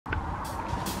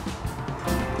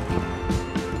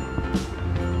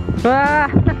Ah.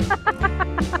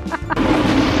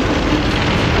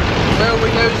 Will we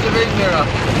lose the ring mirror?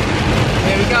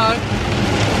 Here we go.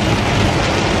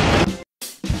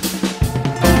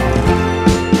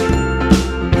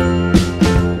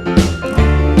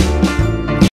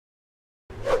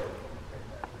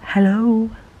 Hello,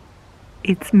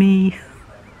 it's me.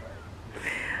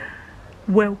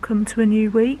 Welcome to a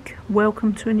new week,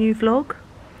 welcome to a new vlog.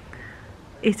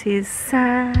 It is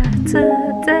Saturday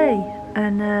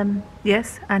and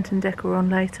yes, Ant and Dec are on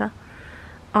later.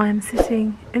 I am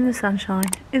sitting in the sunshine,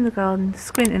 in the garden,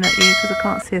 squinting at you because I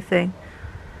can't see a thing.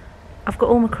 I've got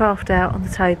all my craft out on the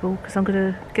table because I'm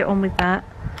going to get on with that.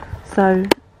 So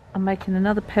I'm making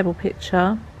another pebble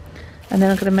picture and then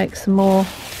I'm going to make some more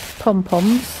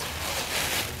pom-poms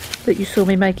that you saw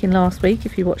me making last week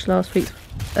if you watched last week's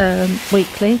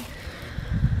weekly.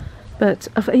 But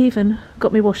I've even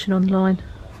got me washing on the line.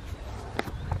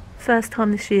 First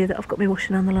time this year that I've got me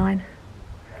washing on the line.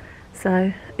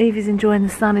 So Evie's enjoying the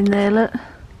sun in there, look,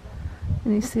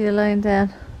 and you see her laying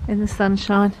down in the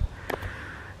sunshine,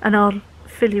 and I'll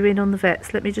fill you in on the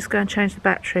vets. Let me just go and change the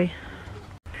battery.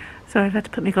 Sorry, I've had to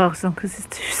put my glasses on because it's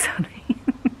too sunny.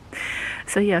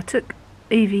 So yeah, I took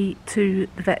Evie to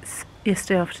the vets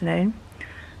yesterday afternoon.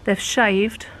 They've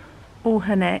shaved all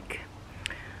her neck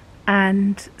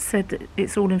and said that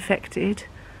it's all infected,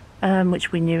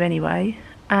 which we knew anyway,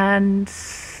 and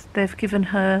they've given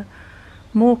her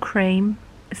more cream.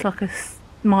 It's like a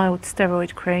mild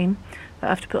steroid cream that I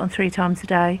have to put on 3 times a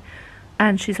day,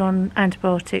 and she's on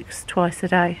antibiotics twice a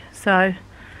day. So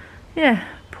yeah,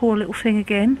 poor little thing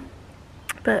again,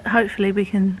 but hopefully we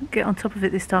can get on top of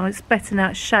it this time. It's better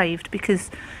now it's shaved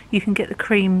because you can get the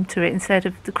cream to it instead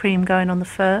of the cream going on the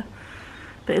fur,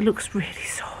 but it looks really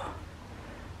sore.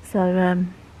 So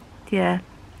yeah,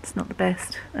 it's not the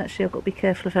best. Actually, I've got to be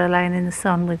careful of her laying in the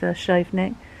sun with her shaved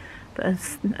neck, but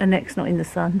her neck's not in the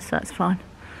sun, so that's fine.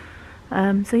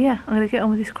 So yeah, I'm going to get on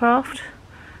with this craft,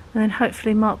 and then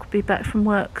hopefully Mark will be back from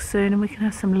work soon and we can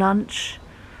have some lunch,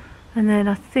 and then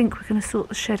I think we're going to sort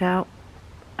the shed out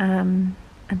and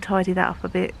tidy that up a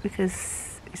bit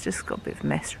because it's just got a bit of a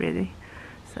mess really.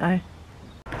 So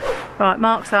right,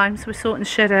 Mark's home, so we're sorting the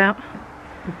shed out.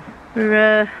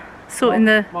 We're sorting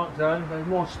Mark's home, there's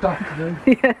more stuff to do.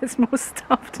 Yeah, there's more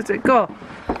stuff to do. God,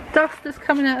 dust is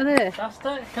coming out of there. Dust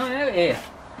is coming out here.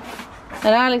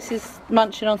 And Alice is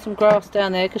munching on some grass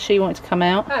down there because she wanted to come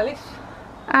out.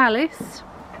 Alice.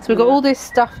 So we've got all this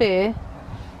stuff here.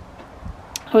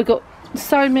 We've got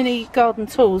so many garden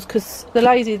tools because the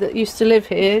lady that used to live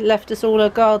here left us all her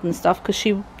garden stuff because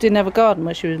she didn't have a garden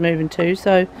where she was moving to.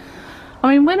 So,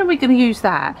 I mean, when are we going to use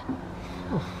that?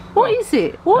 What is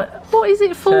it? What is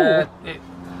it for? It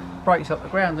breaks up the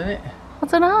ground, doesn't it? I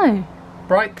don't know.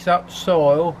 Breaks up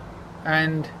soil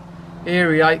and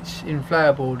aerates in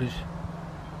flower borders.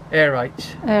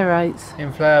 Aerates.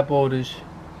 In flower borders.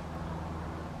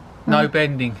 No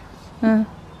bending.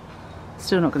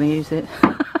 Still not going to use it.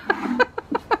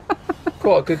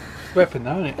 Quite a good weapon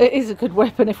though, isn't it? It is a good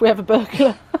weapon if we have a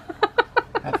burglar.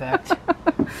 Have that.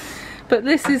 But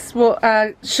this is what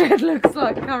our shed looks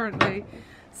like currently.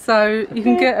 So you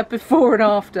can get a before and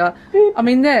after. I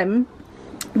mean, they're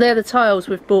the tiles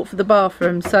we've bought for the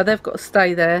bathroom, so they've got to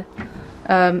stay there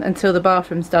until the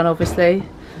bathroom's done, obviously.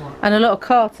 And a lot of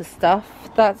Carter's stuff.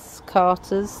 That's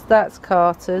Carter's,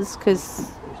 because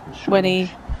when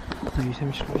he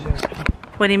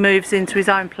moves into his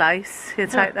own place, he'll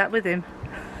take that with him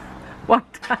one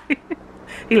day.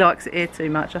 He likes it here too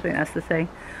much, I think that's the thing.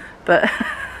 But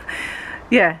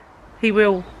yeah, he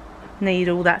will need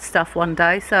all that stuff one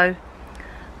day, so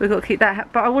we've got to keep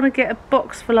that. But I want to get a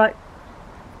box for like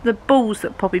the balls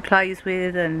that Poppy plays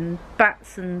with and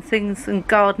bats and things and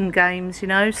garden games, you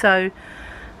know, so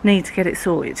need to get it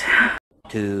sorted.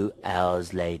 2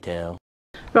 hours later.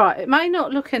 Right, it may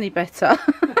not look any better.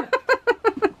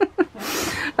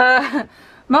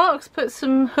 Mark's put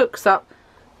some hooks up.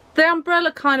 The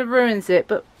umbrella kind of ruins it,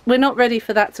 but we're not ready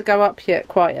for that to go up yet,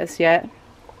 quite as yet.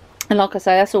 And like I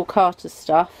say, that's all Carter's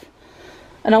stuff.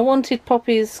 And I wanted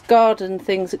Poppy's garden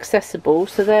things accessible,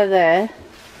 so they're there.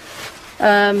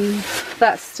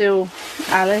 That's still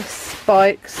Alice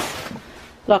bikes.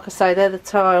 Like I say, they're the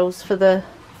tiles for the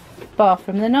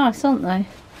bathroom. They're nice, aren't they?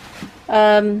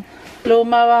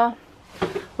 Lawnmower.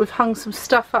 We've hung some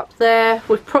stuff up there.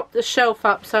 We've propped the shelf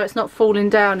up so it's not falling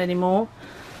down anymore.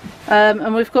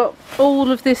 And we've got all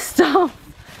of this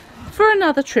stuff for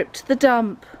another trip to the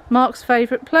dump. Mark's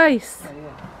favourite place. Oh,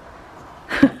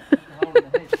 yeah.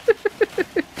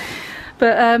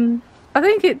 But I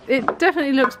think it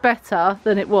definitely looks better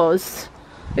than it was.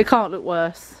 It can't look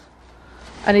worse.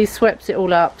 And he swept it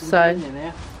all up, so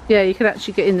Yeah, you can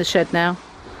actually get in the shed now.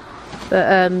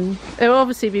 But it'll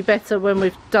obviously be better when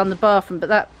we've done the bathroom, but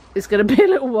that is going to be a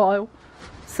little while.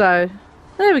 So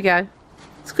there we go.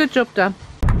 It's a good job done.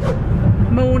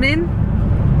 Morning.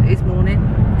 It is morning.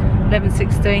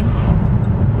 11:16.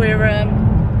 We're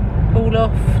all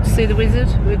off to see the wizard.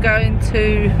 We're going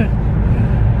to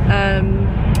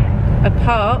a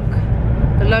park,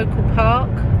 a local park,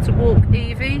 to walk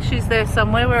Evie. She's there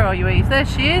somewhere. Where are you, Eve? There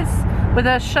she is, with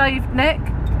her shaved neck.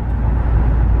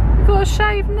 You've got a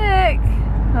shaved neck.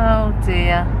 Oh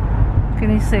dear.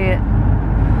 Can you see it?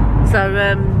 So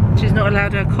she's not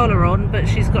allowed her collar on, but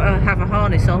she's got to have a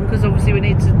harness on because obviously we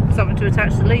need something to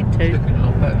attach the lead to. It's looking a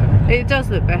lot better. It does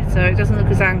look better. It doesn't look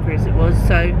as angry as it was.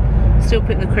 So still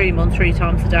putting the cream on 3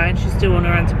 times a day, and she's still on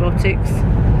her antibiotics.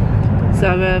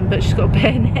 So but she's got a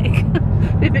bare neck.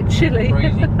 A bit chilly.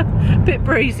 A bit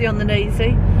breezy on the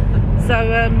kneesy. So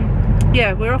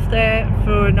yeah, we're off there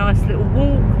for a nice little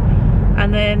walk,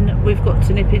 and then we've got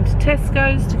to nip into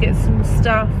Tesco's to get some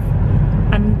stuff,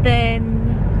 and then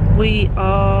we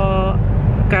are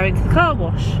going to the car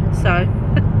wash. So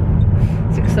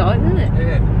it's exciting, isn't it?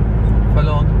 Yeah, full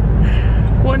on.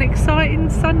 What an exciting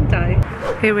Sunday.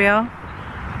 Here we are.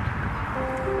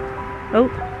 Oh,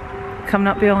 coming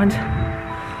up behind.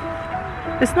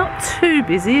 It's not too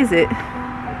busy, is it?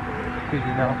 Busy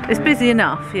enough. It's busy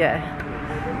enough, yeah.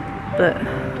 But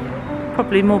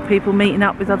probably more people meeting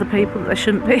up with other people that they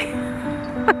shouldn't be.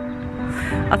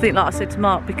 I think, like I said to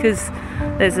Mark, because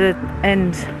there's an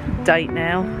end date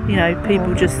now, you know,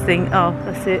 people just think, oh,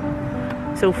 that's it.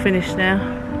 It's all finished now.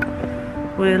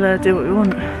 We'll do what we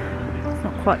want. It's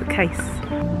not quite the case.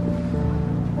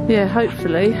 Yeah,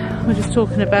 hopefully. We're just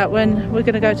talking about when we're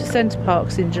going to go to Centre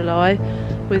Parks in July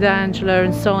with Angela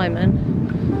and Simon,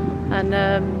 and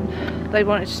they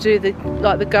wanted to do the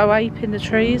go ape in the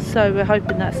trees, so we're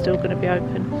hoping that's still going to be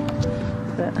open.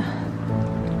 But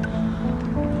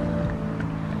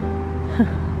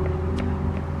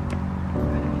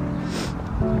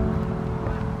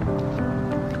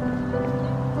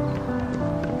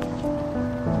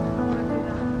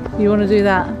you want to do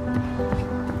that?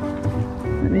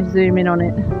 Let me zoom in on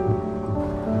it.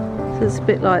 So it's a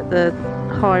bit like the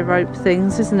high rope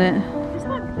things, isn't it? Is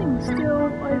that thing still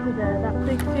over there? That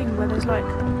big thing where there's like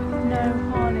no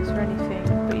harness or anything,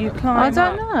 but you climb I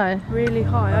don't up know. really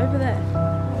high over there.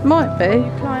 Might be.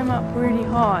 You climb up really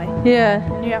high Yeah.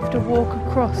 and you have to walk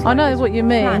across. I like know this what you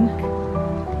mean.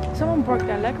 plank. Someone broke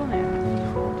their leg on it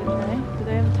before, didn't they? Did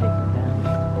they ever take it down?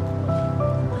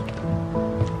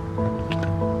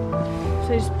 So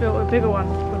they just built a bigger one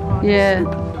with harness. Yeah.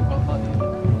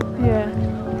 Yeah.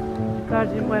 Glad I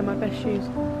didn't wear my best shoes.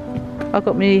 I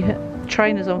got me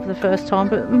trainers on for the first time,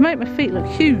 but they make my feet look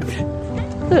huge.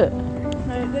 Look.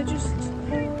 No, they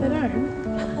don't.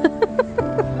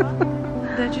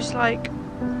 They're just like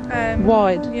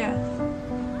Wide. Yeah.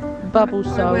 Bubble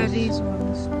I soles. wear these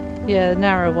ones. Yeah,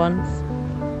 narrow ones.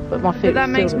 But my feet But that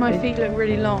still makes look my big. feet look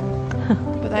really long.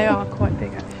 But they are quite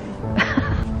big actually.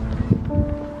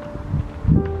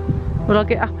 Will I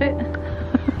get up it?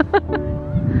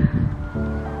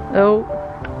 Oh.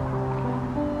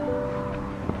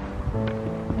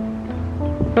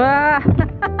 Ah.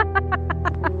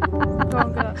 Go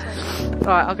on, go that side.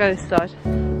 Right, I'll go this side.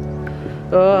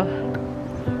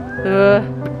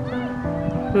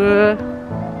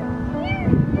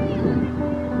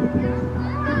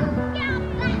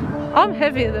 I'm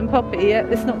heavier than Poppy, yet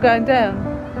it's not going down.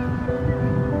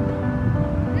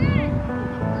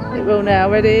 It will now.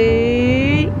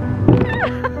 Ready?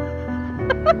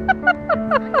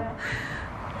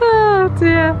 Oh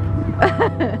dear.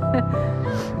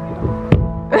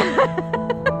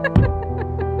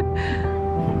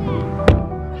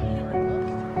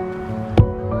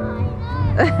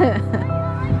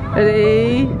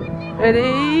 Ready?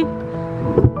 Ready?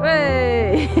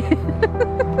 Hey!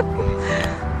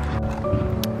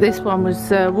 This one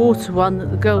was a water one that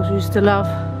the girls used to love,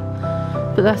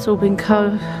 but that's all been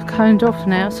coned off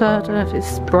now, so I don't know if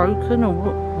it's broken or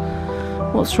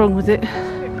what's wrong with it.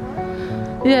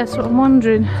 Yeah, that's what I'm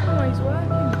wondering. Oh, he's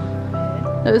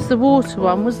working. It was the water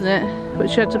one, wasn't it?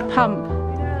 Which you had to pump.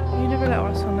 You never let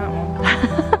us on that one.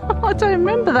 I don't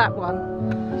remember that one.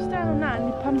 You stand on that and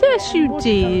you pump Yes, it and you water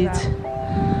did. comes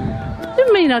out.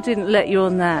 Didn't mean I didn't let you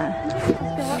on that. Let's go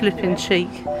up Flipping to cheek.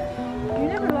 it. You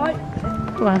never liked it.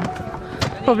 Well,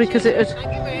 probably because it was.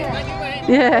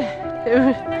 Yeah. It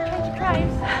was,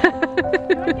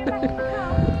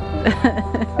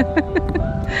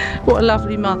 what a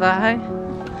lovely mother, hey?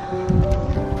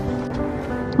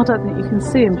 I don't think you can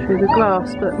see him through the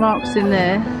glass, but Mark's in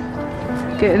there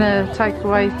getting a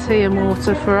takeaway tea and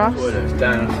water for us.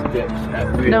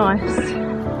 Nice.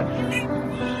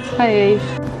 Hey Eve.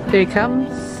 Here he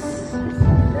comes.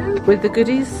 With the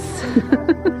goodies.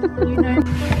 You know.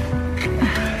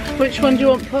 Which one do you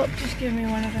want, Pop? Just give me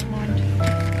one, I don't mind.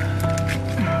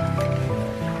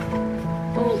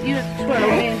 Well, you have to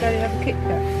twirl, me and Daddy have a Kit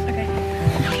Kat. Okay.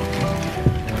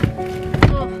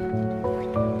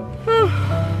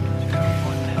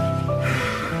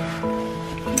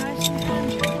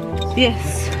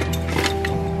 Yes.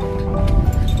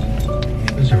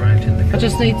 There's a rant in the I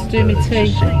just need to do my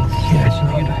tea. Yes, you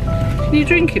do. Can you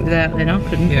drink it without then? I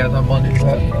couldn't. Yeah, I don't mind it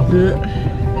without.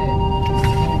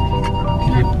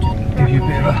 Give you a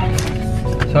bit of a...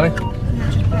 Sorry?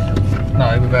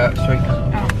 No, without sweetness.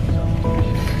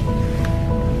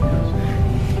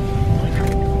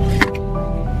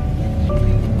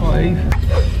 Oh, Eve.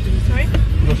 Sorry?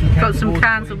 Got some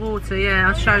cans of water, yeah,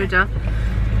 I showed her.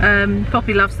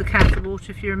 Poppy loves the cans of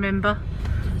water, if you remember.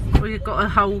 We got a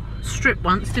whole strip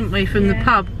once, didn't we, from the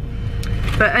pub.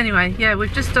 But anyway, yeah,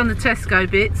 we've just done the Tesco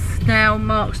bits. Now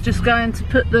Mark's just going to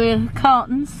put the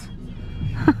cartons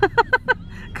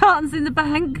cartons in the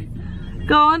bank.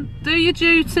 Go on, do your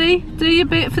duty, do your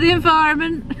bit for the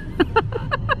environment.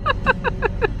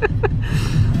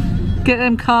 Get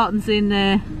them cartons in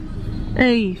there.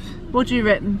 Eve, what do you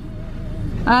reckon?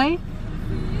 Eh?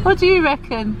 What do you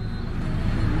reckon?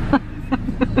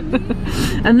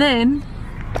 And then,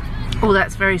 oh,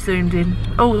 that's very zoomed in.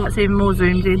 Oh, that's even more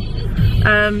zoomed in.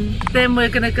 Then we're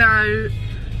gonna go,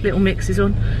 little mix is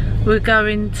on, we're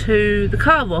going to the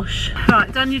car wash.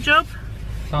 Right, done your job?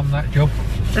 Done that job.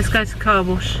 Let's go to the car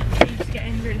wash. I'm just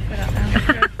getting really fed up now.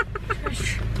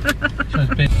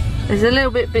 It's a little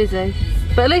bit busy,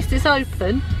 but at least it's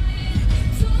open.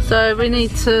 So we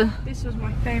need to... This was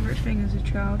my favourite thing as a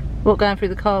child. What, going through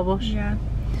the car wash? Yeah.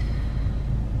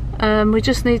 We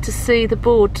just need to see the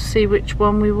board to see which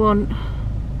one we want.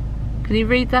 Can you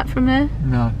read that from there?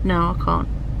 No. No, I can't.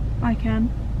 I can.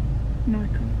 No, I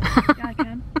can't. Yeah, I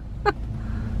can.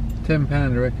 £10, I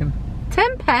reckon.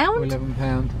 £10? Or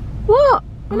 £11. What?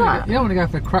 You don't want to go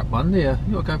for a crap one, do you?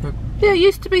 You got to go for... Yeah, it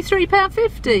used to be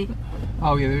 £3.50.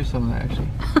 Oh yeah, there is some of that actually.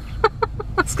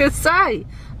 I was going to say,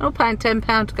 I'm not paying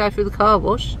 £10 to go through the car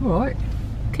wash. Alright.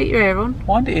 Keep your hair on.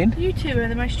 Wind it in. You two are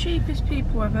the most cheapest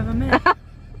people I've ever met.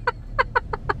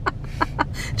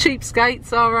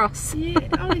 Cheapskates are us. Yeah,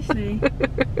 honestly.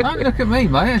 Don't look at me,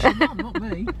 mate. Actually, no, not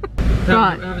me.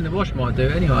 Right. Having the wash might do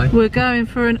it anyway. We're going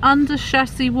for an under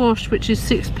chassis wash, which is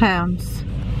 £6.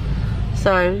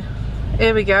 So,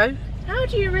 here we go. How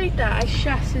do you read that? As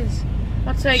chassis?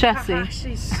 I'd say Chassis.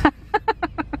 chassis.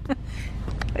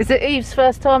 Is it Eve's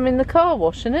first time in the car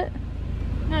wash, isn't it?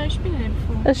 No, she's been in it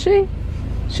before. Has she?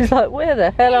 She's like, where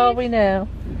the hell are we now?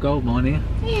 Gold mine here.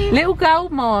 Yeah. Little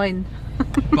gold mine.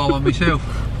 Buy one myself.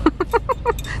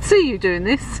 See you doing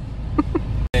this.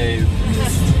 Here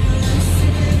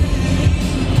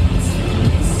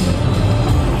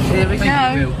we go.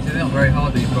 They're not very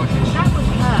hard, these brushes. That would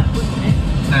hurt, wouldn't it?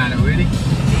 No, not really.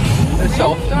 They're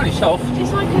soft. They're only soft.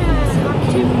 It's like a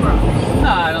toothbrush. No,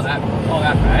 not that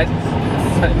bad.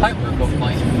 Take the paperwork off,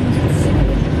 mate.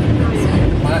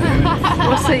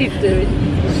 What's Eve doing?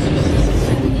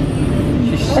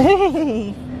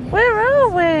 Hey, where are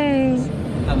we?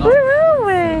 Where are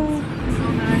we? Oh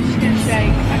no, she's gonna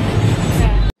shake.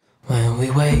 Yeah. When we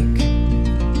wake,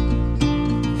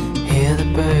 hear the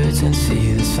birds and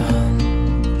see the sun.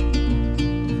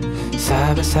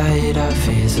 Side by side our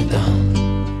fears are done.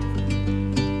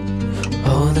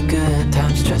 Oh, the good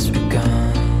times just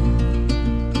begun.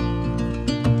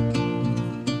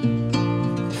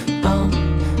 Oh,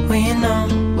 we know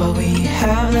what we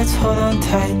have, let's hold on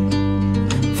tight.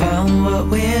 Found what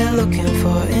we're looking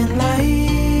for in life.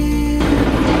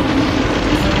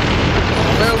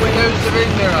 Well, we lose the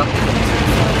ring mirror.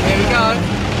 Here we go.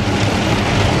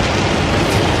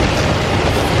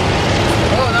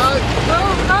 Oh no! Oh,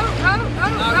 oh, oh, oh,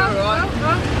 No, we're all right.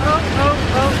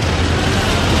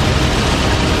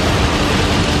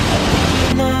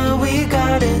 Now we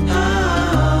got it.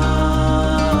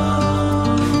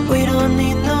 We don't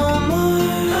need no more.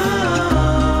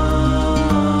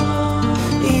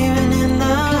 Even in the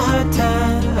hard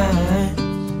times,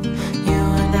 you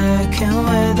and I can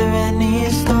weather any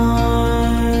storm.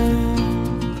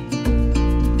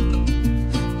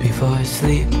 Before I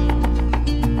sleep,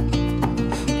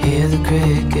 hear the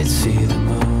crickets, see the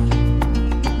moon.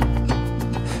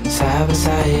 Side by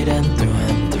side and through.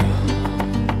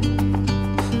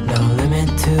 No limit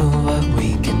to what we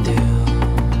can do.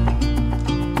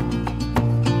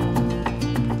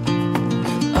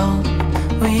 Oh,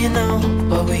 we know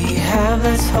what we have,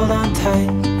 let's hold on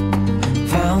tight.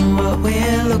 Found what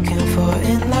we're looking for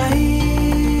in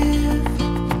life.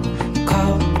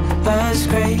 Call us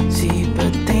crazy.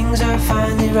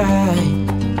 right.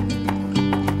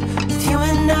 With you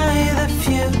and I, the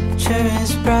future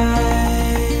is bright.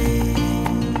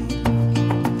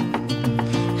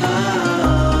 Oh,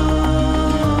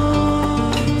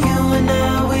 you and I,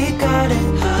 we got it.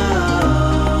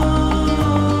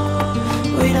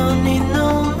 Oh, we don't need no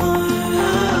more.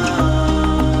 Oh,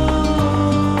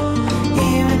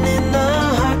 even in the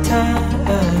hard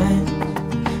times,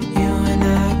 you and I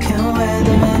can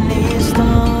weather any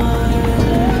storm.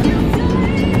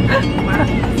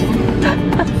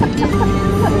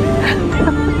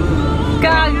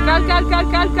 Go, go, go, go,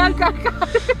 go, go, go, go.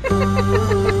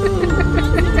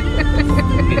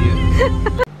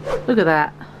 Look at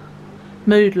that.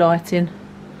 Mood lighting.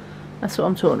 That's what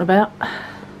I'm talking about.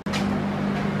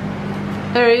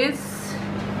 There he is.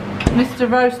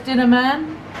 Mr. Roast Dinner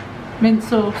Man. Mint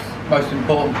sauce. Most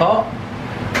important part,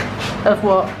 Of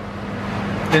what?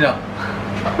 dinner.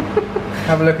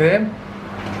 Have a look at him.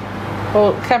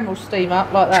 Or camera will steam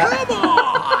up like that. Come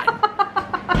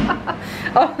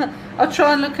on! I'll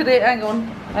try and look at it. Hang on.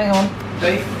 Hang on.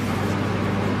 See?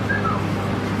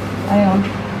 Hang on.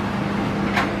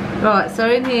 Right, so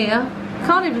in here,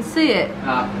 can't even see it.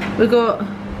 Ah. We've got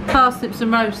parsnips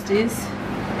and roasties.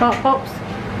 Part pops.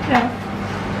 Yeah.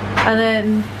 And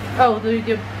then, oh,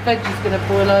 your veg is going to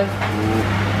boil over.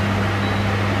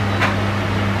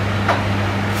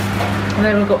 And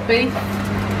then we've got beef.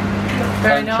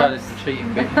 Very Don't show nice. us the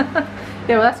cheating bit.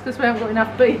 Yeah, well that's because we haven't got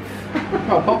enough beef.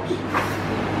 Oh, pops.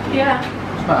 Yeah.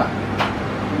 What's that?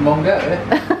 Monged out there.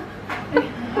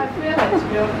 I feel it, to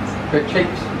be honest. Bit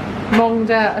cheeks. Monged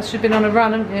out. I should have been on a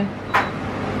run, haven't you?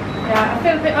 Yeah, I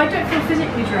don't feel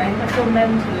physically drained, I feel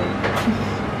mentally.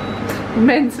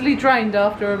 Mentally drained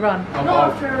after a run. I'm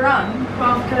Not both. after a run, but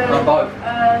after I'm both.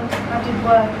 I did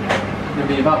work. It'll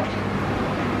be your mum.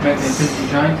 Mentally and physically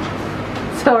trained.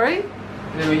 Sorry?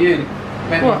 It'll be you.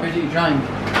 Mentally What? and physically trained.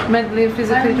 Mentally and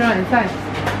physically drained, thanks.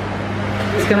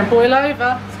 It's going to boil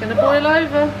over. It's going to boil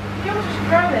over. You're just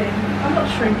growing. I'm not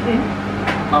shrinking.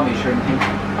 I'll be shrinking.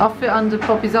 I'll fit under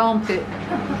Poppy's armpit.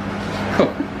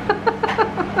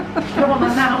 Don't want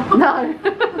that now. No.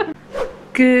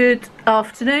 Good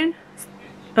afternoon.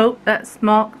 Oh, that's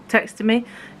Mark texting me.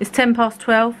 It's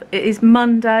 12:10. It is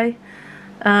Monday.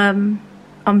 I'm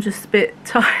just a bit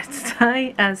tired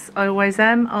today, as I always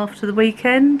am after the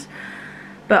weekend.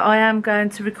 But I am going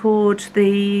to record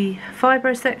the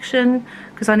fibro section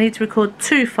because I need to record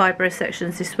 2 fibro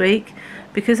sections this week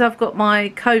because I've got my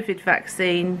COVID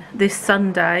vaccine this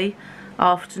Sunday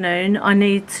afternoon. I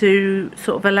need to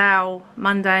sort of allow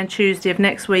Monday and Tuesday of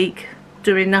next week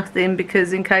doing nothing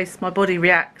because in case my body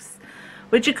reacts,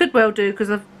 which it could well do because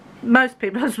most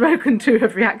people I've spoken to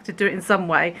have reacted to it in some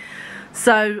way.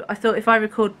 So I thought if I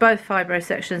record both fibro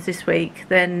sections this week,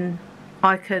 then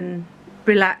I can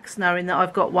relax knowing that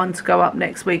I've got one to go up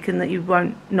next week and that you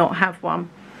won't not have one.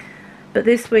 But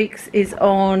this week's is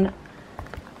on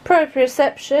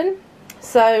proprioception,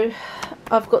 so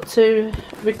I've got to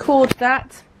record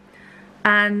that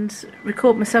and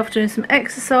record myself doing some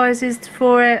exercises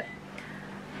for it.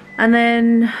 And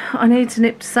then I need to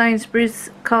nip to Sainsbury's.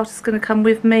 Carter's going to come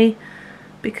with me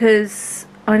because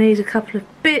I need a couple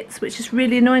of bits, which is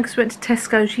really annoying because we went to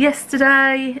Tesco's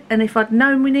yesterday and if I'd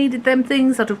known we needed them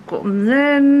things I'd have got them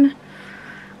then,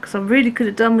 because I really could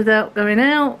have done without going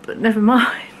out, but never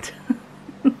mind.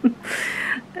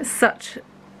 such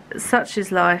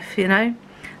is life, you know.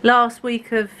 Last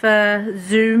week of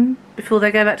Zoom before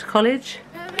they go back to college.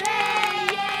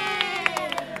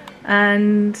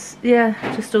 And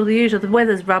yeah, just all the usual. The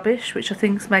weather's rubbish, which I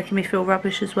think is making me feel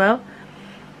rubbish as well.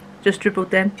 Just dribbled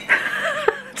then.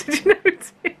 Did you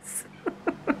notice?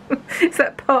 Is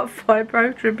that part of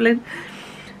fibro, dribbling?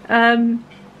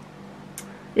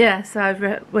 Yeah,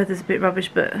 so weather's a bit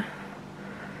rubbish, but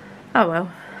oh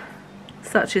well,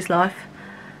 such is life.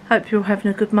 Hope you're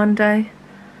having a good Monday,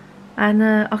 and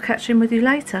I'll catch in with you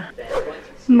later.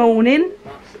 Morning.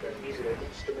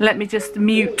 Let me just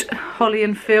mute Holly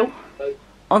and Phil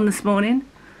on this morning.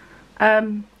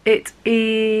 It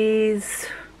is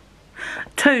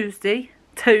Tuesday,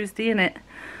 innit?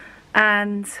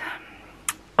 And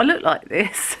I look like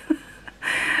this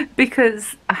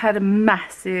because I had a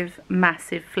massive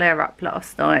flare up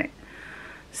last night,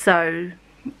 so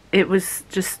it was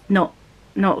just not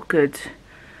good.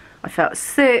 I felt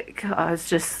sick, I was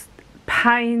just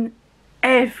pain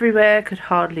everywhere, could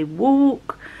hardly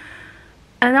walk.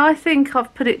 And I think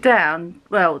I've put it down,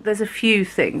 well, there's a few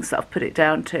things that I've put it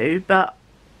down to, but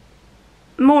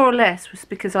more or less was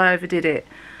because I overdid it.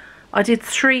 I did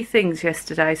 3 things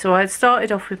yesterday. So I had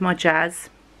started off with my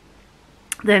jazz,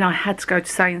 then I had to go to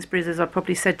Sainsbury's, as I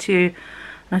probably said to you,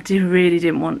 and I really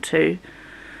didn't want to.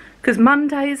 because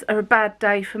Mondays are a bad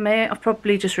day for me. I'm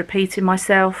probably just repeating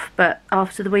myself, but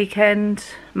after the weekend,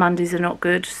 Mondays are not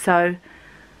good. So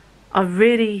I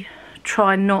really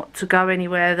try not to go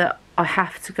anywhere that I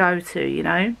have to go to, you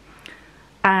know.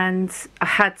 And I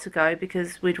had to go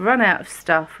because we'd run out of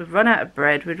stuff, we'd run out of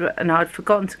bread, and I'd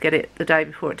forgotten to get it the day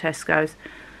before at Tesco's.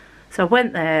 So I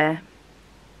went there,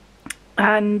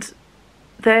 and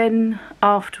then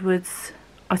afterwards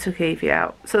I took Evie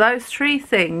out. So those 3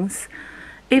 things,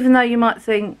 even though you might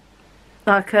think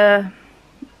like a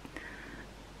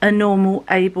normal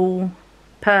able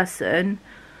person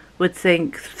would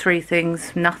think 3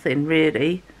 things, nothing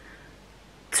really,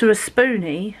 to a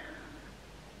spoonie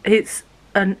it's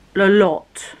a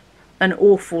lot, an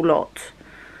awful lot,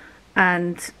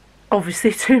 and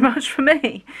obviously too much for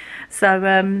me.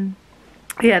 So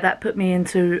yeah, that put me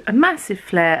into a massive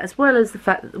flare, as well as the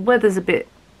fact that the weather's a bit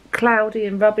cloudy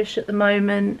and rubbish at the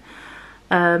moment.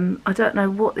 I don't know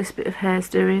what this bit of hair's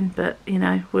doing, but you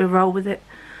know, we'll roll with it.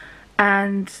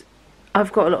 And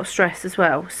I've got a lot of stress as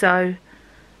well, so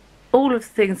all of the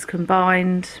things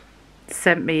combined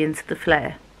sent me into the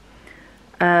flare.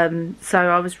 So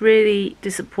I was really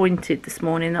disappointed this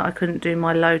morning that I couldn't do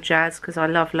my low jazz, because I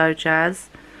love low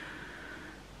jazz,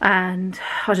 and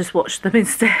I just watched them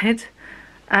instead.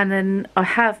 And then I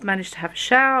have managed to have a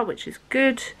shower, which is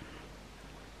good,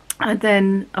 and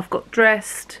then I've got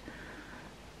dressed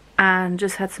and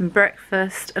just had some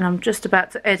breakfast, and I'm just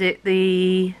about to edit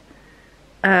the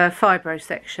fibro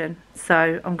section,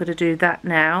 so I'm going to do that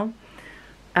now.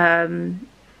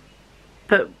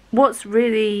 But what's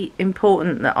really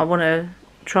important that I want to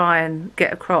try and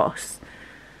get across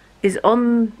is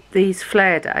on these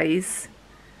flare days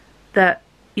that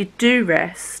you do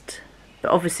rest,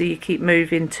 but obviously you keep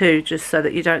moving too, just so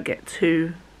that you don't get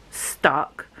too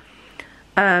stuck.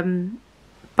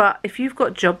 But if you've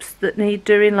got jobs that need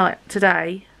doing, like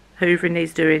today, hoovering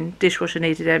needs doing, dishwasher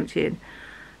needed emptying,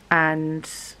 and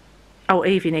oh,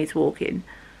 Evie needs walking.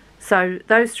 So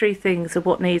those 3 things are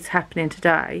what needs happening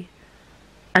today.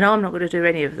 And I'm not going to do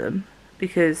any of them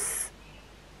because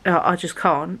I just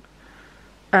can't.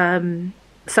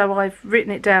 So I've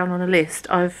written it down on a list.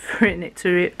 I've written it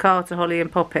to Carter, Holly and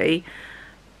Poppy,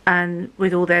 and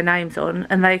with all their names on,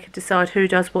 and they can decide who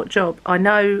does what job. I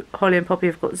know Holly and Poppy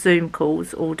have got Zoom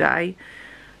calls all day,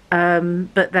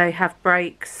 but they have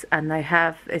breaks, and they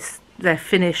have their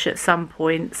finish at some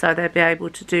point, so they'll be able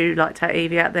to do, like, take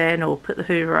Evie out then or put the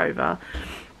hoover over.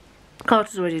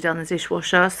 Carter's already done the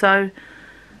dishwasher, so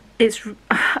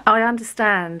I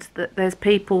understand that there's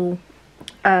people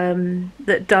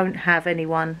that don't have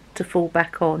anyone to fall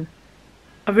back on.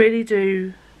 I really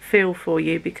do feel for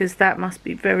you, because that must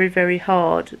be very, very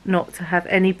hard not to have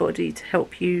anybody to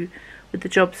help you with the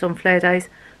jobs on flare days.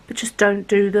 But just don't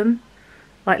do them,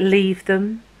 like leave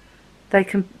them.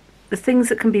 The things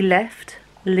that can be left,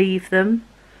 leave them.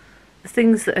 The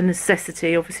things that are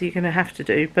necessity, obviously you're going to have to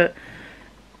do, but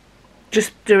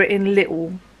just do it in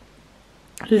little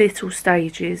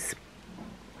stages.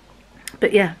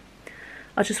 But yeah,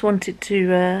 I just wanted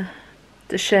to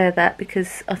share that,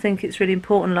 because I think it's really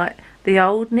important. Like, the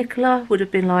old Nicola would have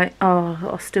been like, oh,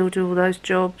 I'll still do all those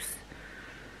jobs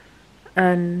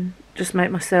and just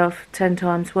make myself 10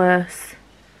 times worse.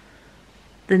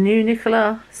 The new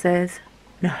Nicola says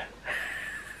no.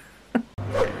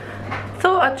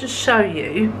 Thought I'd just show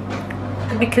you,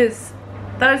 because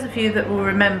those of you that will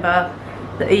remember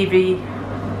that Evie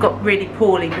got really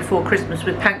poorly before Christmas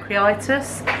with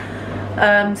pancreatitis.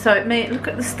 So it means, look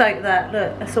at the state of that.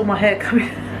 Look, that's all my hair coming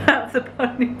out of the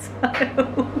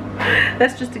ponytail.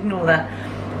 Let's just ignore that.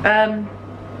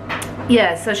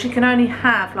 Yeah, so she can only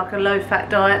have like a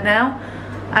low-fat diet now,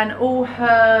 and all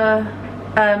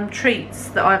her treats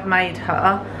that I've made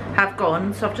her have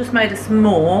gone. So I've just made her some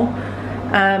more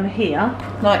here,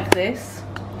 like this.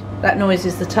 That noise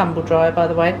is the tumble dryer, by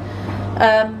the way.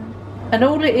 And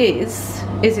all it is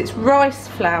it's rice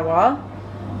flour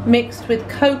mixed with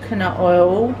coconut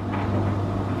oil,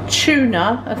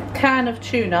 tuna, a can of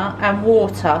tuna, and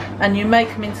water, and you make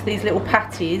them into these little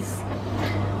patties,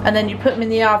 and then you put them in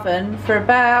the oven for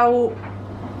about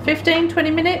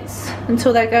 15-20 minutes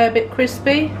until they go a bit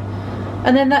crispy,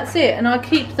 and then that's it. And I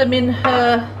keep them in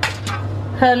her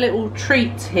little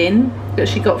treat tin that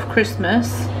she got for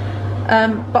Christmas,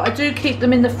 but I do keep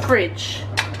them in the fridge.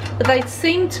 But they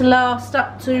seem to last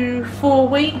up to 4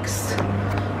 weeks,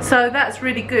 so that's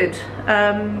really good.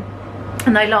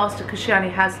 And they last her, because she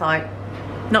only has like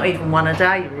not even one a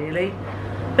day really.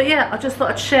 But yeah, I just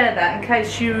thought I'd share that in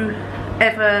case you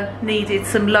ever needed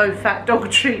some low-fat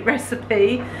dog treat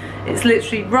recipe. It's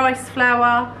literally rice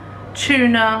flour,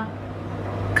 tuna,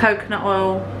 coconut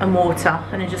oil and water,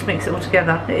 and you just mix it all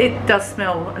together. It does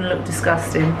smell and look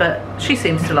disgusting, but she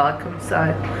seems to like them,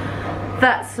 so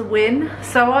that's a win.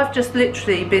 So I've just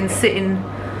literally been sitting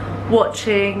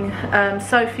watching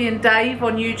Sophie and Dave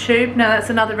on YouTube. Now that's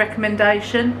another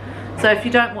recommendation. So if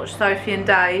you don't watch Sophie and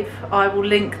Dave, I will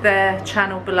link their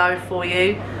channel below for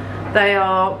you. They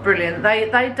are brilliant. They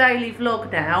daily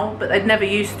vlog now, but they never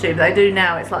used to, but they do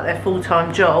now. It's like their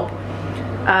full-time job.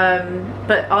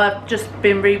 But I've just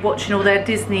been re-watching all their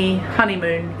Disney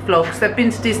honeymoon vlogs. They've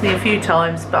been to Disney a few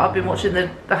times, but I've been watching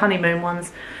the honeymoon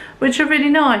ones, which are really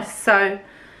nice. So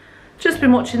just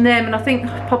been watching them, and I think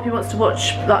Poppy wants to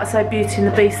watch, like I say, Beauty and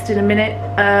the Beast in a minute.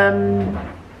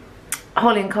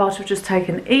 Holly and Carter have just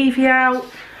taken Evie out.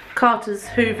 Carter's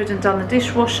hoovered and done the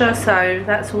dishwasher, so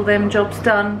that's all them jobs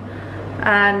done.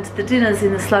 And the dinner's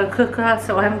in the slow cooker,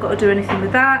 so I haven't got to do anything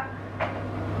with that.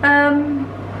 And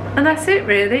that's it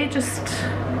really, just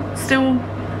still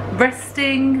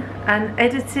resting and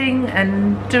editing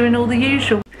and doing all the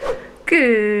usual.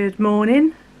 Good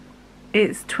morning.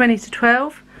 It's 20 to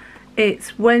 12.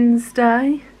 It's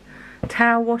Wednesday,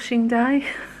 towel washing day.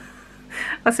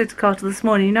 I said to Carter this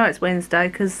morning, you know it's Wednesday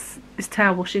because it's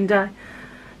towel washing day.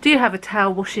 Do you have a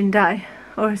towel washing day,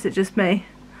 or is it just me?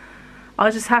 I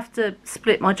just have to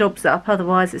split my jobs up,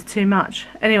 otherwise it's too much.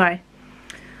 Anyway,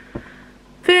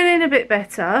 feeling a bit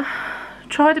better.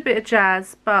 Tried a bit of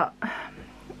jazz, but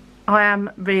I am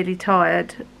really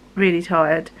tired, really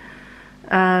tired.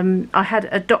 I had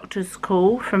a doctor's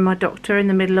call from my doctor in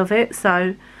the middle of it,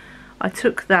 so I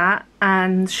took that,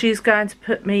 and she's going to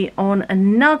put me on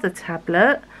another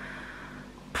tablet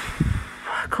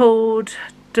called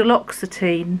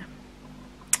duloxetine.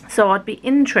 So I'd be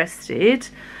interested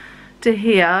to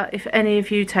hear if any of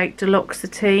you take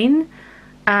duloxetine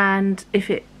and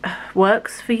if it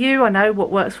works for you. I know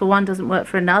what works for one doesn't work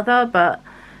for another, but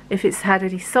if it's had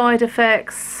any side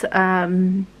effects,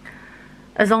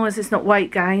 as long as it's not weight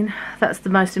gain, that's the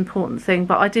most important thing.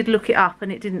 But I did look it up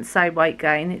and it didn't say weight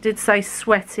gain. It did say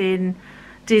sweating,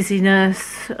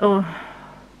 dizziness,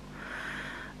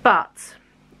 but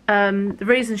the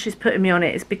reason she's putting me on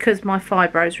it is because my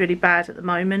fibro is really bad at the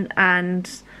moment,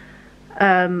 and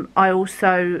I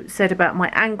also said about my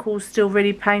ankles still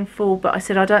really painful, but I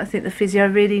said I don't think the physio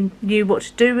really knew what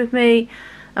to do with me.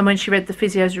 And when she read the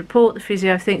physio's report, the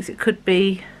physio thinks it could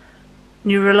be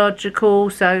neurological,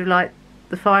 so like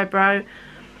the fibro.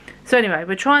 So anyway,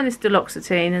 we're trying this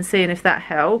duloxetine and seeing if that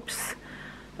helps.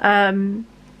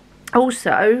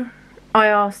 Also, I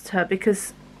asked her,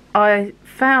 because I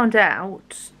found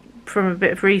out from a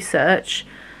bit of research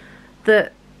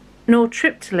that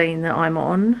nortriptyline that I'm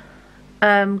on,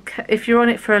 if you're on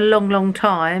it for a long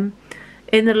time,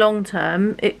 in the long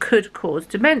term it could cause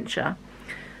dementia.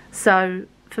 So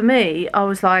for me, I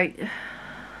was like,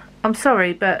 I'm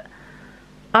sorry, but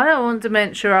I don't want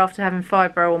dementia after having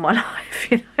fibro all my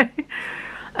life, you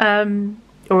know,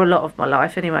 or a lot of my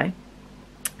life anyway.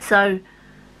 So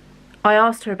I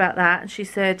asked her about that, and she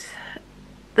said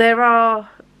there are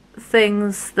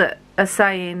things that are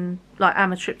saying like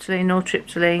amitriptyline or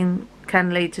nortriptyline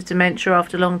can lead to dementia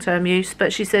after long-term use,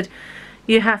 but she said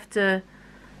you have to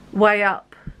weigh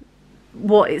up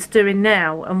what it's doing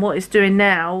now, and what it's doing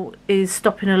now is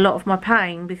stopping a lot of my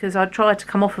pain, because I tried to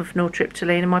come off of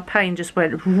nortriptyline and my pain just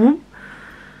went whoop.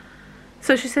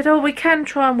 So she said, oh, we can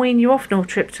try and wean you off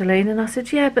nortriptyline, and I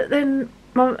said, yeah, but then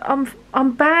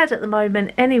I'm bad at the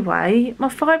moment anyway. My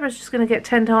fibro is just going to get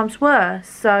 10 times worse.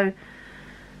 So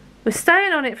we're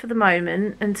staying on it for the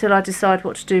moment until I decide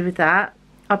what to do with that.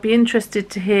 I'd be interested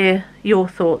to hear your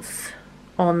thoughts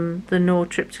on the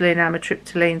nortriptyline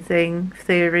amitriptyline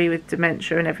theory with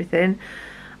dementia and everything.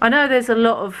 I know there's a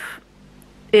lot of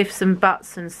ifs and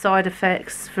buts and side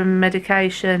effects from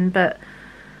medication, but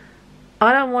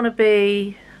I don't want to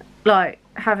be like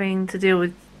having to deal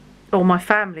with, or my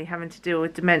family having to deal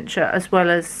with dementia as well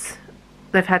as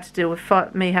they've had to deal with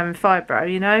me having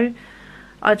fibro, you know.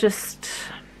 I just,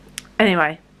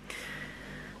 anyway,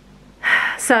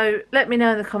 so let me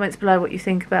know in the comments below what you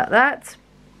think about that.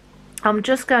 I'm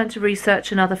just going to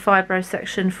research another fibro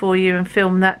section for you and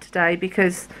film that today,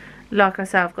 because like I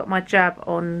say, I've got my jab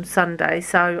on Sunday,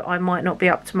 so I might not be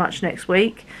up to much next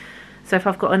week. So if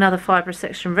I've got another fibro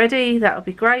section ready, that would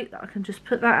be great. I can just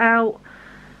put that out.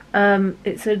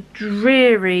 It's a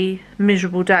dreary,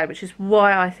 miserable day, which is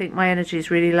why I think my energy is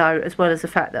really low, as well as the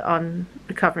fact that I'm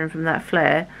recovering from that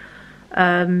flare.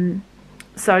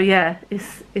 So yeah,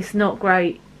 it's not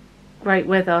great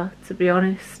weather, to be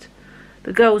honest.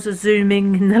 The girls are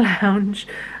zooming in the lounge.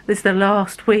 This is the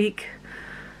last week,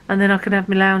 and then I can have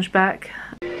my lounge back.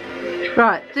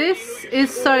 Right, this is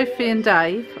Sophie and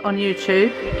Dave on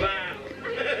YouTube.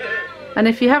 And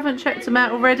if you haven't checked them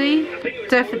out already,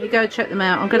 definitely go check them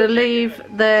out. I'm going to leave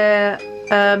their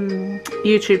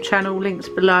YouTube channel links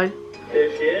below.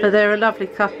 But they're a lovely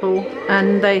couple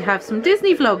and they have some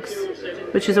Disney vlogs,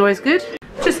 which is always good.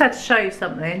 Just had to show you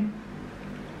something.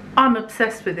 I'm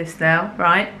obsessed with this now,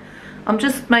 right? I'm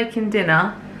just making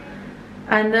dinner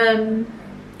and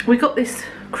we got this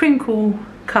crinkle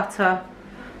cutter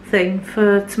thing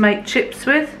to make chips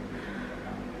with,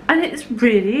 and it's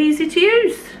really easy to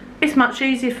use. It's much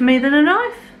easier for me than a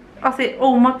knife. I think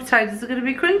all my potatoes are going to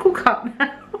be crinkle cut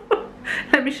now.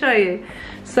 Let me show you.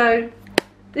 So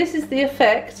this is the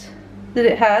effect that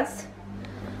it has.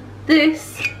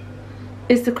 This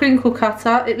is the crinkle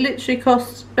cutter. It literally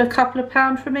costs a couple of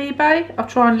pounds from eBay. I'll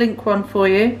try and link one for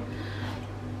you.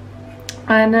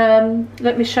 And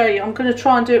let me show you. I'm going to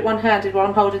try and do it one-handed while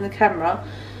I'm holding the camera.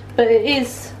 But it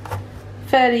is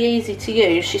fairly easy to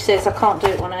use. She says I can't do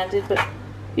it one-handed, but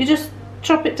you just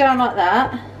chop it down like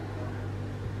that.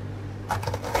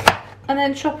 And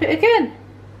then chop it again.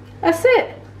 That's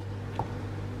it.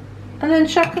 And then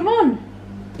chuck them on.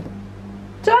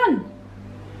 Done.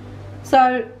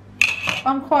 So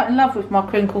I'm quite in love with my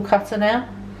crinkle cutter now.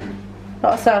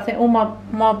 Like I say, I think all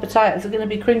my potatoes are going to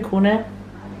be crinkle now.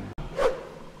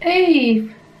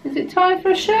 Eve, is it time for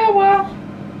a shower?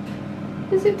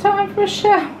 Is it time for a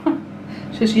shower?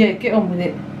 She says, yeah, get on with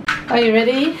it. Are you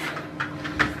ready?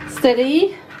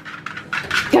 Steady.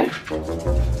 Go.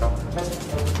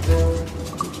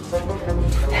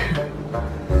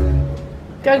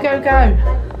 Go, go, go.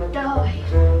 Died.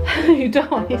 You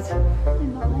died?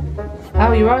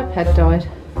 Oh, your iPad died.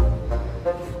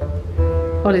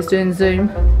 Ollie's doing Zoom.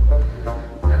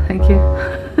 Thank you.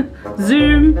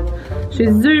 Zoom. She's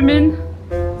zooming.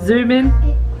 Zooming.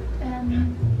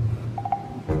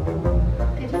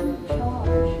 It didn't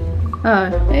charge.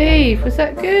 Oh, Eve, was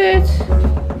that good?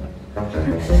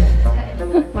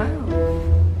 Wow.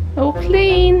 All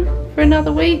clean for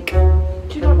another week. Do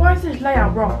you know, why is this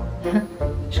layout wrong?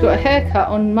 She got a haircut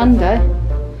on Monday,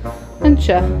 hasn't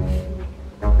she?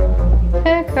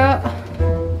 Haircut.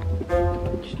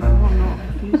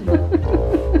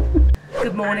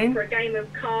 Good morning.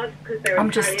 I'm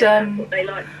just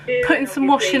putting some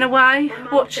washing away,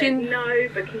 watching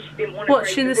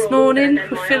this morning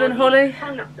with Phil and Holly,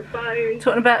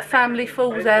 talking about family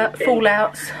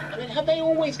fallouts. I mean, have they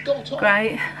always got on?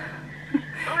 Great.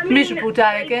 Miserable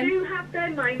day again.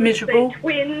 Miserable.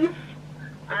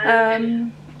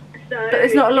 But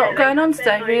there's not a lot going on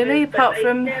today really, apart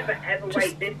from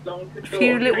just a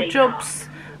few little jobs.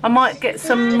 I might get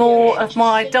some more of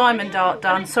my diamond art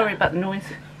done. Sorry about the noise.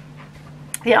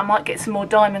 Yeah, I might get some more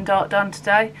diamond art done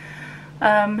today,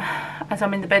 as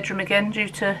I'm in the bedroom again due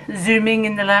to zooming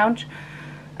in the lounge.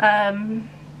 I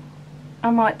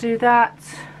might do that.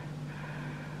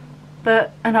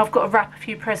 And I've got to wrap a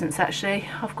few presents actually.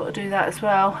 I've got to do that as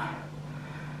well.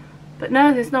 But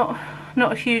no, there's not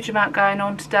a huge amount going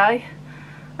on today.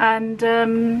 And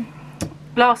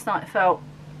last night I felt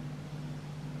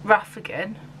rough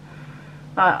again,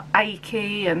 like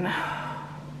achy and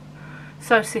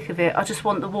so sick of it. I just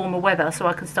want the warmer weather so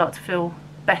I can start to feel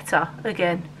better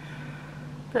again.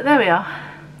 But there we are.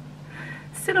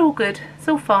 Still all good. It's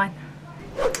all fine.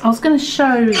 I was going to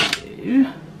show you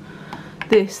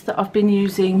this that I've been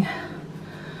using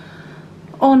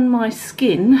on my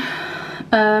skin.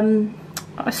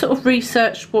 I sort of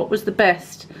researched what was the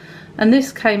best, and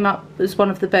this came up as one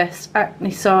of the best.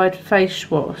 Acne-Side face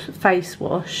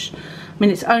wash. I mean,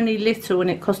 it's only little and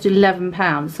it cost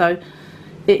 £11, so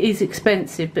it is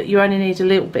expensive, but you only need a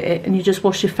little bit, and you just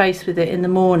wash your face with it in the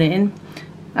morning,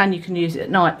 and you can use it at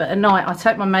night. But at night I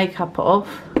take my makeup off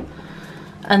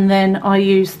and then I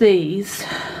use these.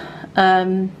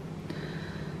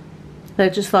 They're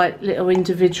just like little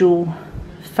individual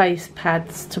face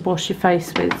pads to wash your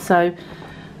face with. So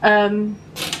I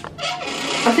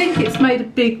think it's made a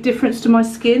big difference to my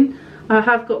skin. I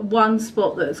have got one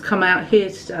spot that's come out here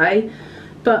today,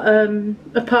 but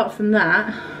apart from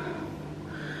that,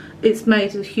 it's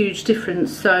made a huge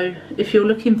difference. So if you're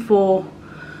looking for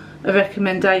a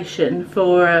recommendation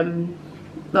for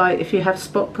like if you have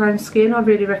spot prone skin, I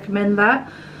really recommend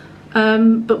that.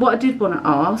 But what I did want to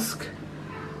ask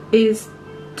is,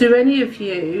 do any of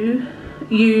you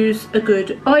use a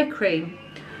good eye cream?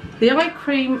 The eye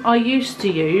cream I used to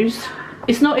use,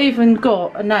 it's not even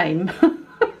got a name.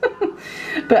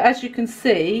 But as you can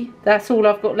see, that's all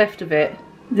I've got left of it,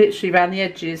 literally around the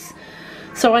edges.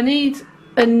 So I need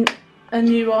a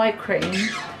new eye cream.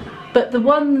 But that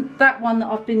one that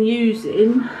I've been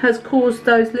using has caused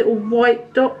those little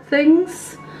white dot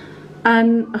things.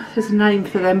 And there's a name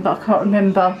for them, but I can't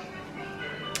remember.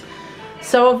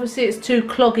 so obviously it's too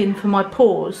clogging for my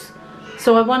pores.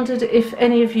 So I wondered if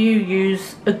any of you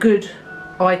use a good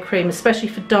eye cream, especially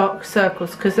for dark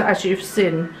circles, because as you've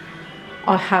seen,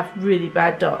 I have really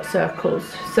bad dark circles.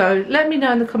 So let me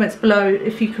know in the comments below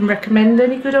if you can recommend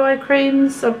any good eye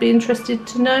creams. I'd be interested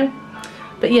to know.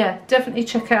 But yeah, definitely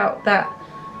check out that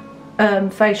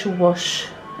facial wash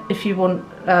if you want,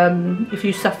 if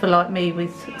you suffer like me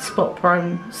with spot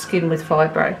prone skin with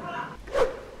fibro.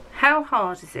 How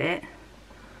hard is it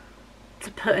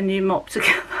to put a new mop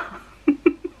together?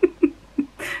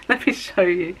 Let me show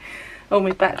you. Oh,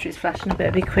 my battery's flashing, I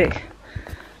better be quick.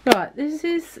 Right, this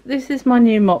is my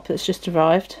new mop that's just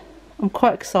arrived. I'm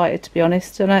quite excited, to be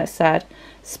honest. I know it's sad.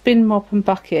 Spin mop and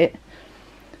bucket.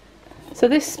 So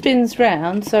this spins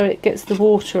round so it gets the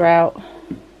water out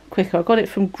quicker. I got it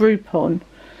from Groupon,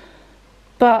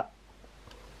 but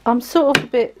I'm sort of a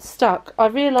bit stuck. I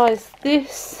realised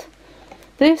this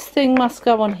thing must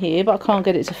go on here, but I can't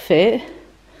get it to fit.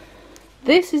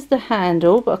 This is the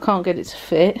handle, but I can't get it to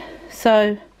fit.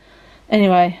 So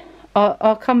anyway,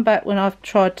 I'll come back when I've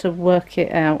tried to work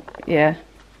it out. Yeah.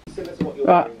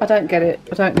 Right, I don't get it.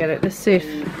 I don't get it. Let's see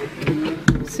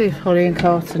if Holly and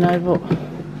Carter know what.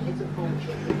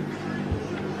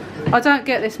 I don't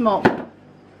get this mop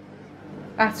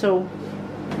at all.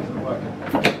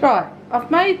 Right, I've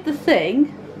made the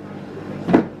thing,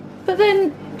 but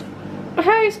then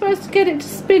how are you supposed to get it to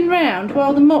spin round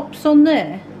while the mop's on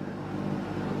there?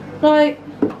 Like,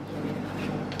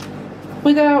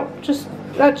 without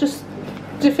that just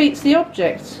defeats the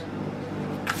object.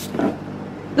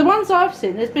 The ones I've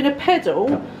seen, there's been a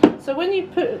pedal, so when you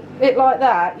put it like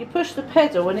that, you push the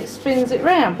pedal and it spins it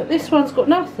round, but this one's got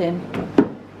nothing.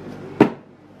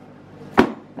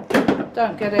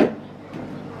 Don't get it.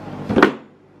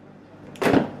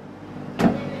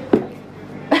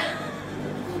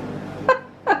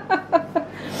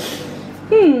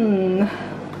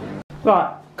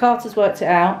 Right, Carter's worked it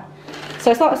out.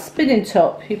 So it's like a spinning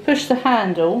top. You push the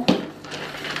handle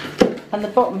and the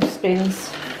bottom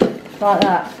spins like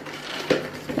that.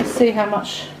 Let's see how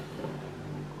much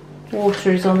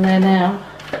water is on there now.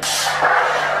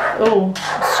 Oh,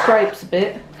 it scrapes a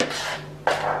bit.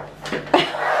 How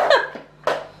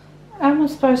am I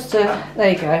supposed to...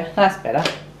 There you go, that's better.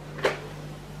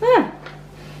 Ah,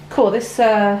 cool, this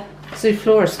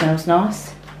Zouflora smells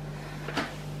nice.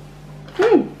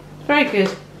 Very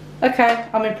good. Okay,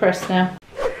 I'm impressed now.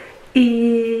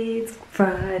 It's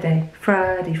Friday,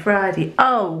 Friday, Friday.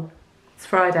 Oh, it's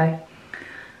Friday.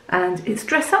 And it's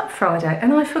Dress Up Friday.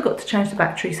 And I forgot to change the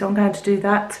battery, so I'm going to do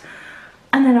that.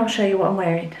 And then I'll show you what I'm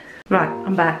wearing. Right,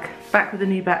 I'm back. Back with a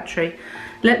new battery.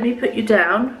 Let me put you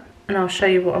down and I'll show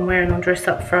you what I'm wearing on Dress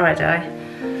Up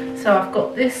Friday. So I've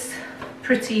got this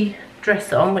pretty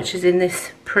dress on, which is in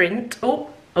this print. Oh,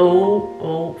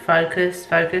 focus,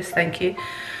 thank you.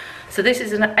 So this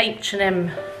is an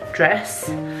H&M dress,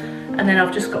 and then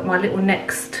I've just got my little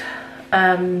Next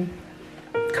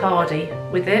cardi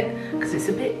with it because it's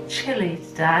a bit chilly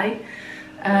today.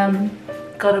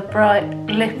 Got a bright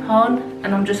lip on,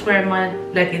 and I'm just wearing my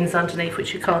leggings underneath,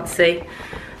 which you can't see.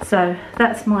 So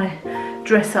that's my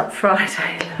Dress Up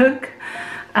Friday look.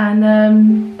 And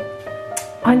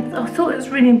I thought it was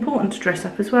really important to dress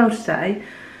up as well today,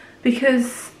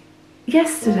 because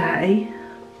yesterday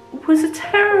was a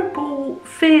terrible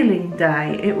feeling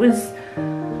day. It was,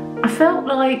 I felt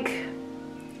like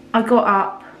I got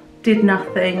up, did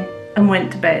nothing and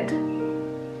went to bed.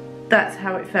 That's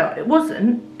how it felt. It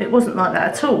wasn't like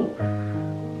that at all.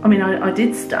 I mean, I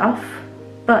did stuff,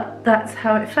 but that's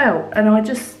how it felt. And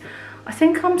I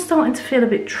think I'm starting to feel a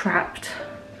bit trapped.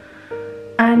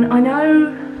 And I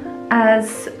know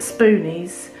as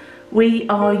spoonies, we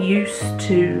are used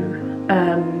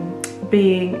to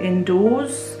being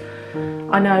indoors.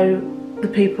 I know the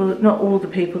people, not all the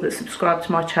people that subscribe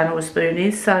to my channel are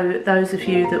spoonies, so those of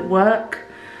you that work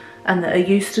and that are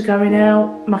used to going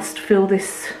out must feel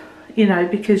this, you know,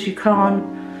 because you can't.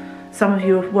 Some of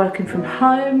you are working from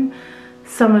home,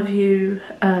 some of you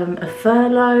are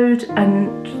furloughed,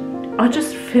 and I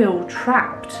just feel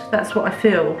trapped. That's what I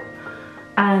feel,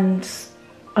 and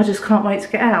I just can't wait to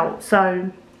get out.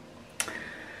 So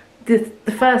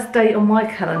the first date on my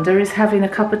calendar is having a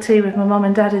cup of tea with my mum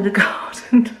and dad in the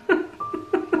garden.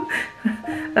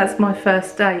 That's my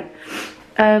first date.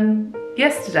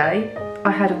 Yesterday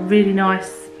I had a really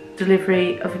nice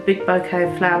delivery of a big bouquet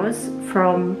of flowers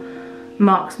from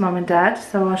Mark's mum and dad,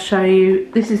 so I'll show you.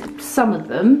 This is some of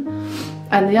them,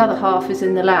 and the other half is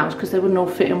in the lounge because they wouldn't all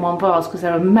fit in one vase because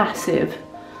they were massive.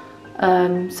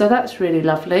 So that's really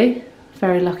lovely.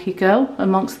 Very lucky girl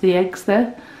amongst the eggs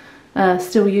there.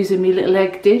 Still using my little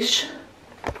egg dish.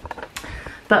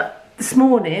 But this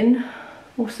morning,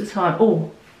 what's the time?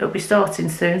 Oh, it'll be starting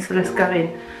soon, so let's go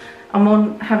in. I'm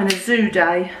on having a zoo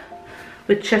day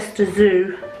with Chester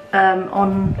Zoo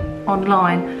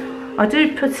online. I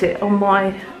do put it on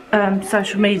my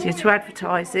social media to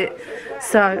advertise it.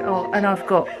 So, and I've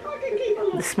got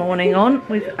This Morning on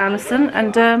with Alison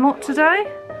and Dermot today.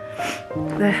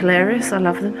 They're hilarious, I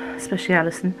love them, especially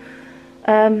Alison.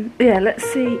 Yeah, let's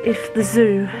see if the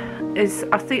zoo is,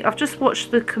 I think I've just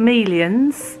watched the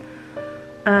chameleons.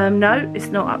 No, it's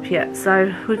not up yet,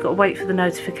 so we've got to wait for the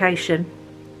notification.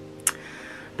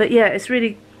 But yeah, it's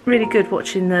really good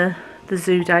watching the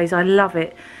zoo days. I love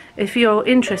it. If you're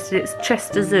interested, it's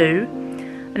Chester Zoo,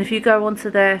 and if you go onto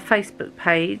their Facebook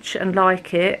page and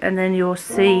like it, and then you'll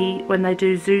see when they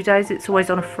do zoo days, it's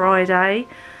always on a Friday,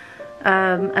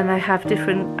 and they have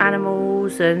different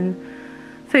animals and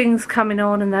things coming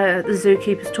on, and the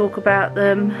zookeepers talk about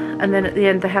them, and then at the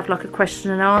end they have like a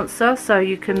question and answer, so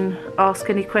you can ask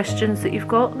any questions that you've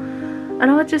got.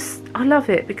 And I love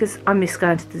it because I miss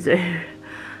going to the zoo.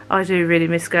 I do really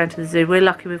miss going to the zoo. We're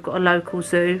lucky we've got a local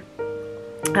zoo,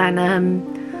 and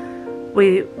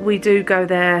we do go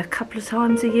there a couple of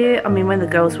times a year. I mean, when the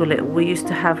girls were little, we used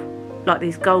to have like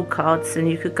these gold cards, and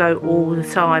you could go all the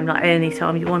time, like any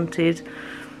time you wanted.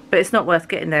 But it's not worth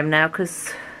getting them now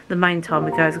because the main time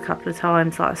we go is a couple of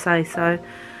times, like I say. So,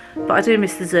 but I do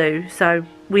miss the zoo. So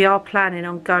we are planning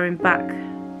on going back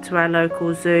to our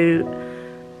local zoo,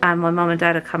 and my mum and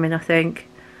dad are coming, I think,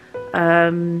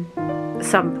 at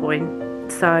some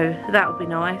point. So that would be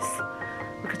nice.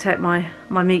 I could take my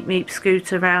Meep Meep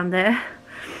scooter around there.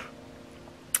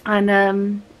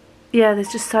 And yeah,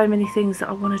 there's just so many things that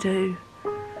I want to do.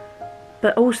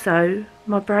 But also,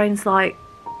 my brain's like,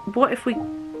 what if we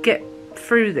get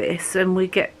through this and we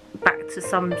get back to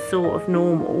some sort of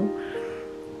normal?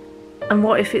 And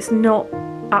what if it's not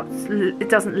up, it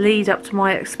doesn't lead up to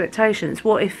my expectations?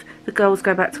 What if the girls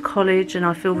go back to college and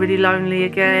I feel really lonely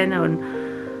again?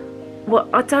 And what,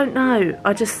 I don't know.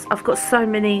 I've got so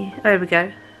many, there we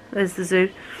go, there's the zoo.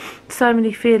 So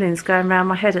many feelings going around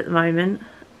my head at the moment.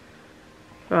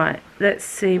 Right, let's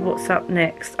see what's up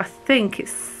next. I think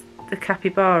it's the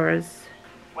capybaras.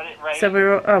 So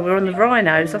we're on the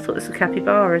rhinos. I thought it was the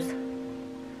capybaras.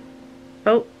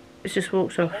 Oh, it's just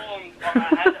walked off.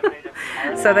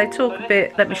 So they talk a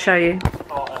bit, let me show you.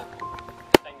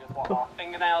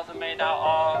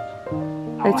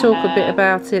 They talk a bit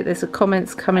about it. There's a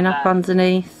comments coming up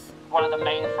underneath. One of the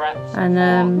main threats and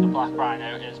for the black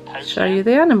rhino is poaching. Show you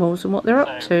the animals and what they're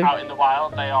up to. Out in the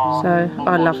wild, they are, so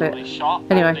I love it.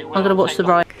 Anyway, I'm going to watch the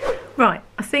rhino. Right,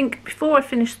 I think before I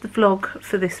finish the vlog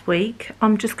for this week,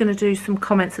 I'm just going to do some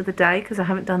comments of the day because I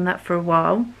haven't done that for a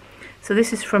while. So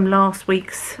this is from last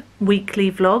week's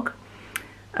weekly vlog.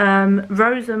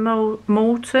 Rosa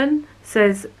Moulton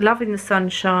says, loving the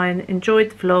sunshine,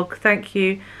 enjoyed the vlog, thank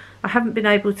you. I haven't been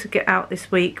able to get out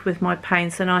this week with my pain,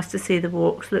 so nice to see the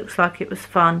walks, looks like it was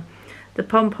fun. The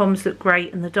pom-poms look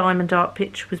great and the diamond art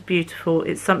picture was beautiful.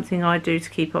 It's something I do to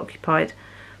keep occupied.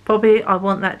 Bobby, I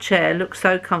want that chair, looks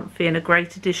so comfy and a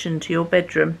great addition to your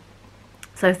bedroom.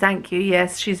 So thank you.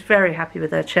 Yes, she's very happy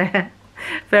with her chair.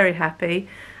 Very happy.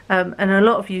 And a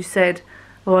lot of you said,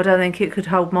 oh, I don't think it could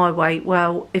hold my weight.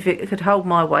 Well, if it could hold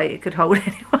my weight, it could hold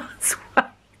anyone's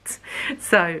weight.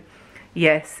 So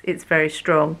yes, it's very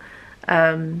strong.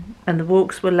 And the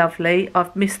walks were lovely.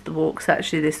 I've missed the walks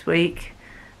actually this week.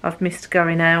 I've missed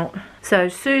going out. So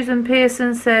Susan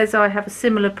Pearson says, I have a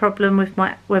similar problem with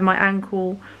when my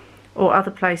ankle or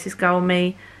other places go on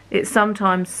me. It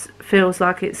sometimes feels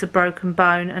like it's a broken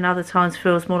bone and other times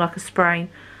feels more like a sprain.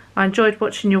 I enjoyed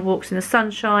watching your walks in the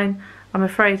sunshine. I'm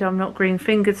afraid I'm not green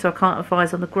fingered, so I can't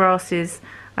advise on the grasses.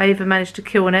 I even managed to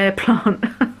kill an air plant.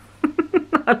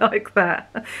 I like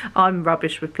that. I'm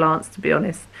rubbish with plants, to be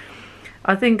honest.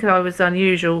 I think I was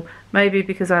unusual, maybe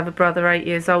because I have a brother 8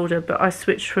 years older, but I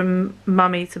switched from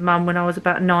mummy to mum when I was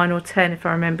about 9 or 10, if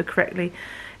I remember correctly.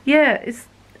 Yeah,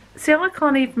 see, I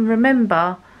can't even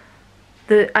remember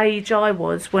the age I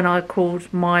was when I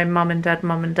called my mum and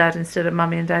dad instead of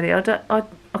mummy and daddy.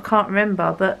 I can't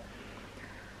remember, but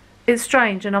it's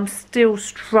strange, and I'm still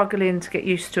struggling to get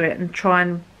used to it and try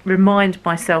and remind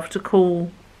myself to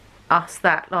call us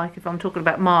that, like if I'm talking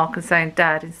about Mark and saying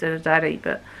dad instead of daddy.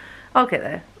 But I'll get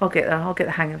there, I'll get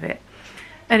the hang of it.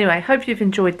 Anyway, hope you've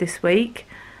enjoyed this week.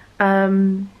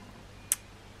 I'm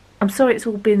sorry it's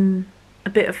all been a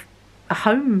bit of a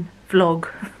home vlog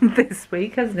this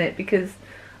week, hasn't it, because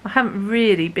I haven't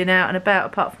really been out and about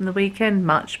apart from the weekend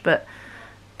much, but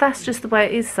that's just the way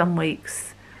it is some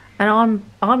weeks, and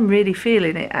I'm really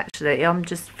feeling it actually. I'm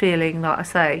just feeling, like I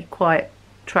say, quite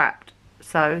trapped.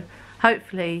 So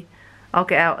hopefully I'll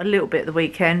get out a little bit the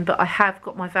weekend, but I have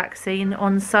got my vaccine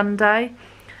on Sunday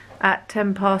at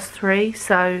 3:10,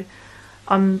 so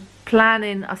I'm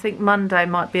planning, I think Monday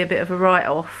might be a bit of a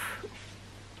write-off,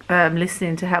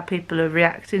 listening to how people are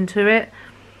reacting to it,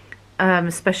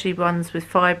 especially ones with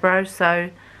fibro. So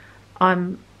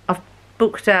I've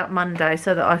booked out Monday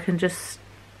so that I can just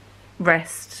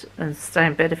rest and stay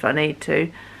in bed if I need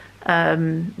to,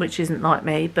 which isn't like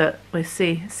me, but we'll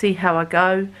see how I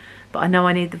go. But I know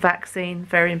I need the vaccine,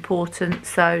 very important,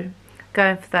 so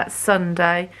going for that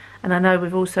Sunday. And I know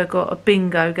we've also got a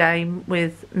bingo game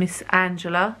with Miss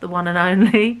Angela, the one and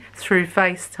only, through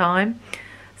FaceTime,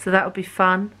 so that'll be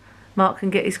fun. Mark can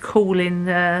get his calling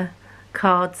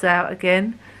cards out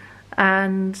again,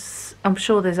 and I'm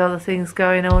sure there's other things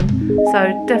going on,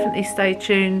 so definitely stay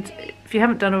tuned. If you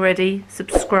haven't done already,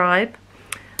 subscribe.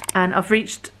 And today I've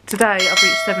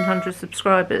reached 700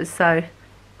 subscribers, so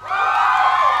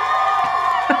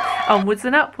onwards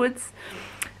and upwards.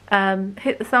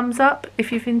 Hit the thumbs up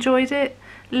if you've enjoyed it.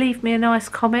 Leave me a nice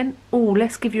comment. Oh,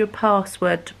 let's give you a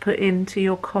password to put into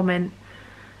your comment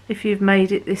if you've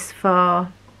made it this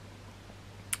far.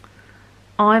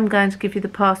 I'm going to give you the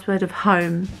password of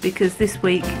home, because this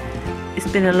week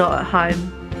it's been a lot at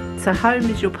home. So home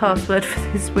is your password for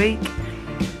this week.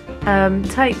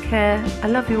 Take care. I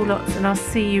love you all lots, and I'll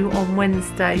see you on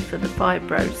Wednesday for the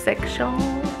fibro section.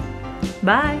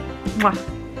 Bye.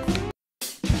 Mwah.